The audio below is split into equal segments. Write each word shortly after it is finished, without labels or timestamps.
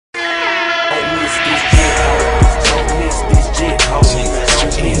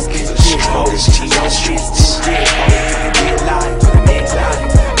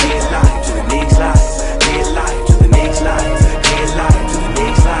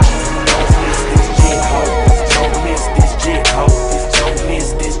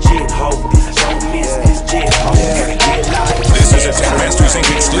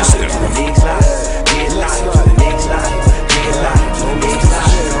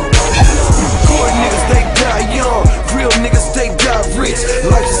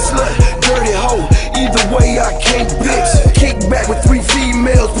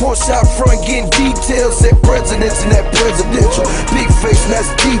residence and that presidential. Big face and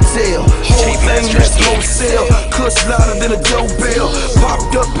that's detail. Whole thing that's wholesale. Cuss louder than a doorbell.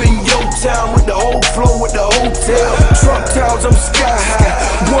 Popped up in your town with the whole flow with the hotel. Trump towns, I'm sky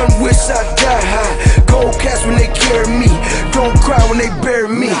high. One wish I die high. Gold cash when they carry me. Don't cry when they bury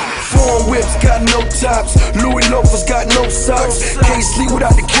me. Foreign whips got no tops. Louis loafers got no socks. Can't sleep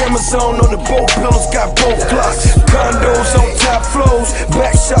without the cameras on the both pillows got both clocks. Condos on top floors.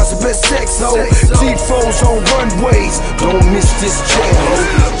 Back shots, the best sex hoe. T-foes on runways. Don't miss this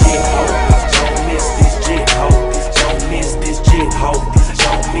jam.